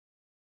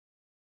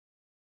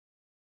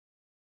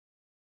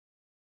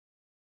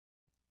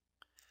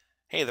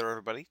Hey there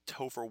everybody,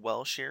 Topher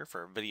Welsh here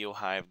for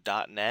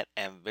VideoHive.net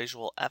and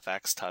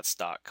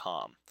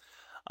VisualFXTuts.com.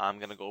 I'm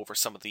going to go over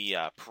some of the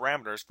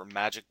parameters for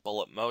Magic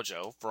Bullet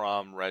Mojo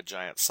from Red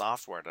Giant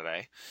Software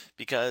today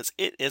because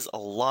it is a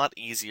lot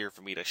easier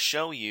for me to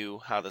show you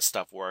how this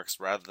stuff works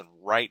rather than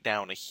write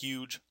down a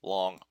huge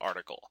long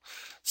article.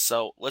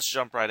 So let's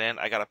jump right in.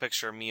 I got a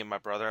picture of me and my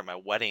brother at my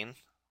wedding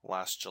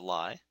last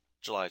July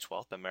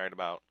 12th. Been married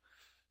about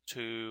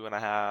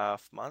 2.5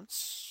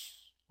 months.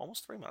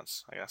 Almost 3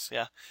 months, I guess.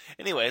 Yeah.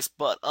 Anyways,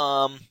 but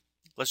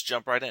let's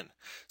jump right in.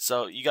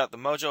 So you got the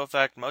Mojo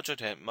effect, Mojo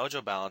tint,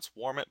 Mojo balance,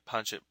 warm it,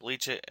 punch it,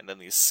 bleach it, and then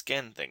these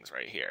skin things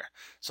right here.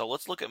 So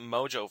let's look at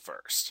Mojo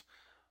first.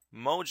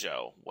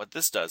 Mojo, what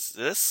this does,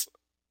 this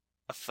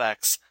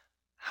affects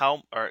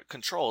how, or it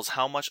controls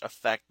how much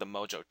effect the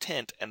Mojo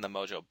tint and the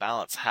Mojo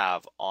balance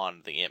have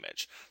on the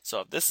image.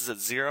 So if this is at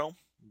 0,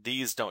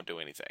 these don't do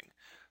anything.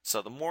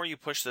 So the more you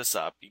push this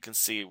up, you can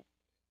see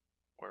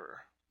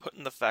we're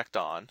putting the effect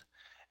on.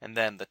 And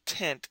then the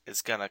tint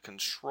is going to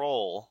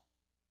control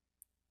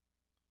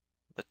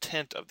the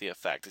tint of the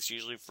effect. It's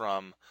usually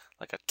from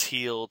like a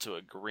teal to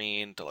a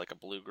green to like a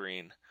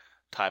blue-green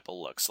type of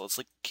look. So let's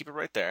keep it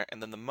right there.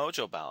 And then the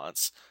Mojo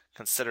balance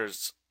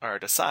considers or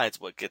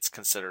decides what gets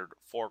considered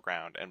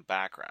foreground and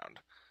background.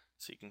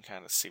 So you can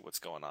kind of see what's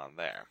going on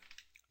there.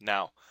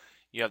 Now,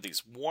 you have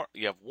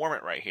warm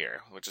it right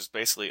here, which is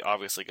basically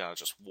obviously going to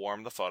just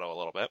warm the photo a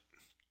little bit.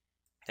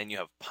 Then you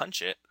have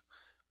punch it,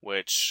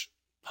 which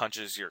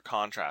punches your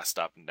contrast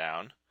up and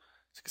down.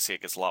 So you can see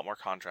it gets a lot more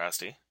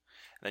contrasty.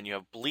 And then you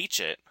have bleach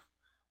it,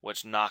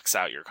 which knocks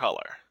out your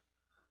color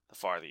the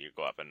farther you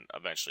go up and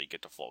eventually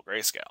get to full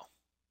grayscale.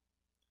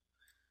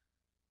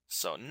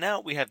 So now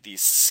we have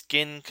these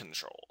skin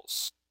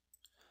controls.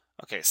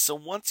 Okay, so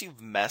once you've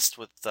messed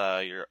with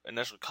your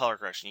initial color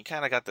correction, you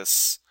kind of got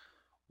this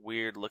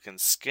weird looking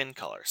skin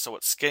color. So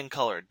what skin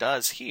color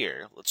does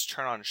here, let's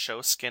turn on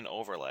show skin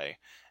overlay,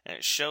 and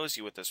it shows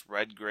you with this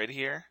red grid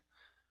here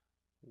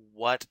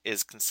what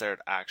is considered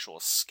actual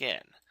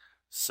skin.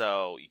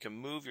 So you can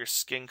move your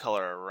skin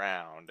color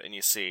around and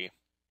you see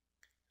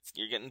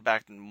you're getting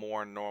back to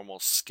more normal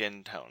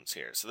skin tones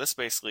here. So this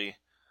basically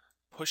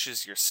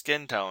pushes your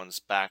skin tones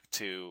back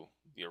to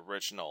the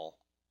original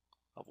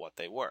of what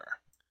they were.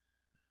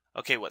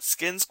 Okay, what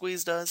Skin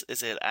Squeeze does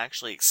is it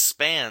actually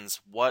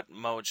expands what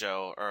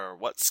Mojo or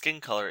what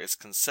skin color is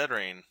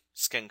considering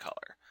skin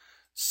color.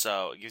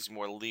 So it gives you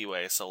more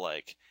leeway. So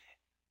like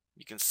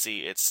you can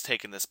see it's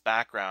taking this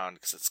background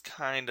because it's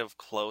kind of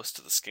close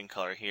to the skin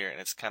color here, and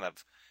it's kind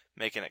of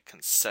making it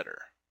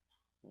consider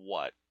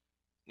what,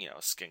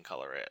 skin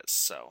color is.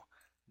 So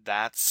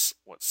that's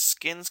what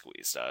Skin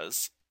Squeeze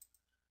does.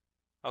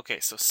 Okay,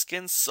 so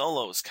Skin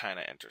Solo is kind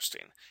of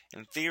interesting.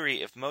 In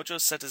theory, if Mojo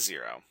is set to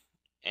 0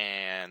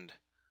 and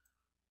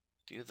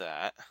do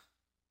that,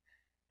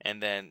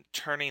 and then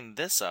turning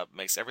this up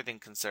makes everything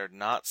considered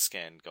not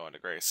skin go into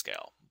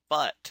grayscale.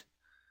 But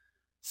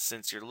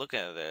since you're looking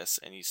at this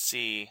and you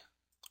see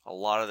a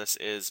lot of this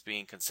is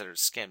being considered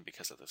skin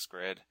because of this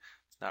grid,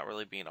 it's not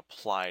really being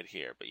applied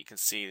here, but you can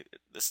see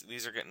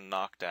these are getting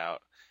knocked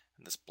out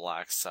in this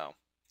black. So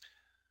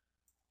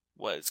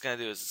what it's going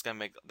to do is it's going to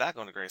make that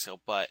go into grayscale,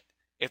 but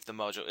if the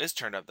Mojo is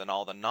turned up, then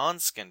all the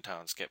non-skin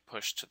tones get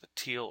pushed to the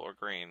teal or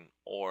green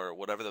or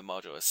whatever the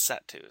Mojo is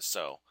set to.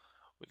 So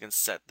we can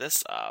set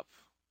this up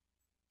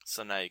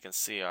so now you can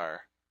see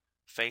our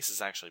face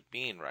is actually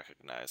being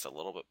recognized a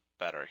little bit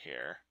better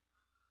here.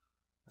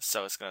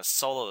 So it's going to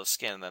solo the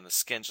skin, and then the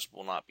skin just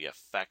will not be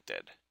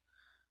affected.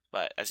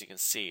 But as you can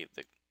see,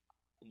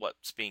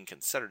 what's being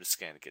considered a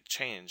skin get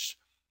changed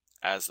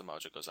as the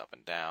Mojo goes up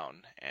and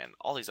down, and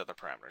all these other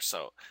parameters.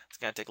 So it's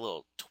going to take a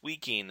little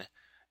tweaking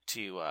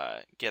to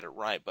get it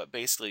right. But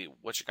basically,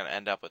 what you're going to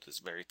end up with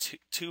is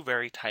two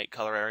very tight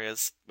color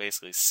areas,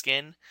 basically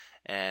skin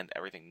and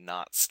everything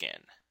not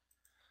skin.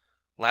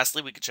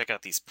 Lastly, we can check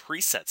out these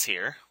presets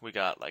here. We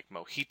got like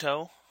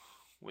Mojito.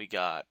 We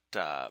got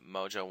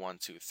Mojo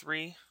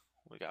 123,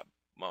 we got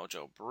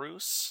Mojo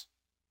Bruce,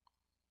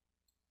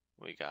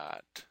 we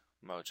got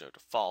Mojo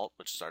Default,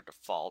 which is our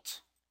default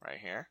right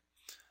here,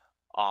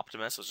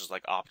 Optimus, which is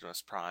like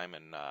Optimus Prime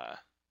and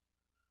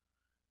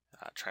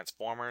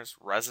Transformers,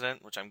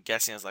 Resident, which I'm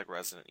guessing is like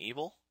Resident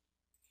Evil,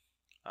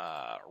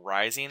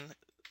 Rising,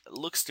 it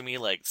looks to me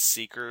like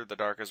Seeker, The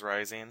Dark is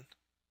Rising,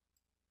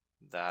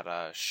 that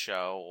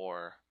show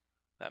or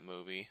that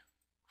movie,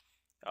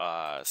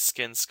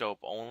 Skin Scope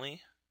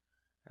Only.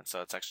 And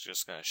so it's actually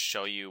just going to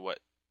show you what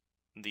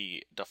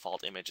the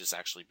default image is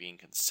actually being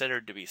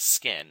considered to be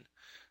skin.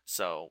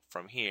 So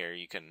from here,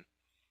 you can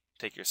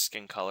take your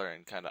skin color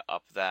and kind of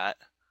up that.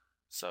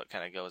 So it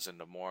kind of goes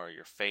into more of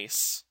your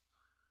face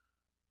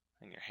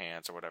and your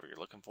hands or whatever you're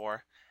looking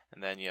for.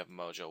 And then you have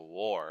Mojo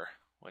War,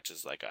 which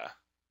is like a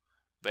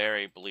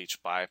very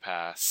bleach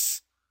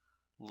bypass,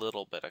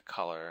 little bit of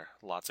color,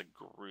 lots of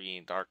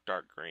green, dark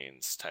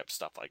greens type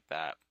stuff like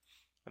that.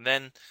 And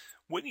then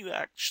when you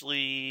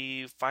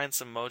actually find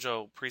some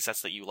Mojo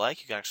presets that you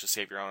like, you can actually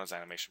save your own as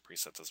animation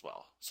presets as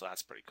well. So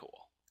that's pretty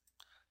cool.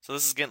 So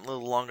this is getting a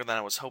little longer than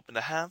I was hoping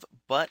to have,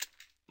 but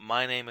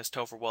my name is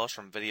Topher Welsh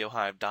from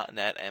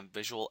VideoHive.net and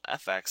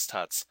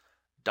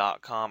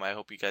VisualFXTuts.com. I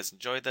hope you guys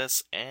enjoyed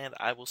this, and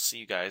I will see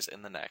you guys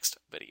in the next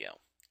video.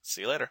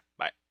 See you later.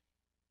 Bye.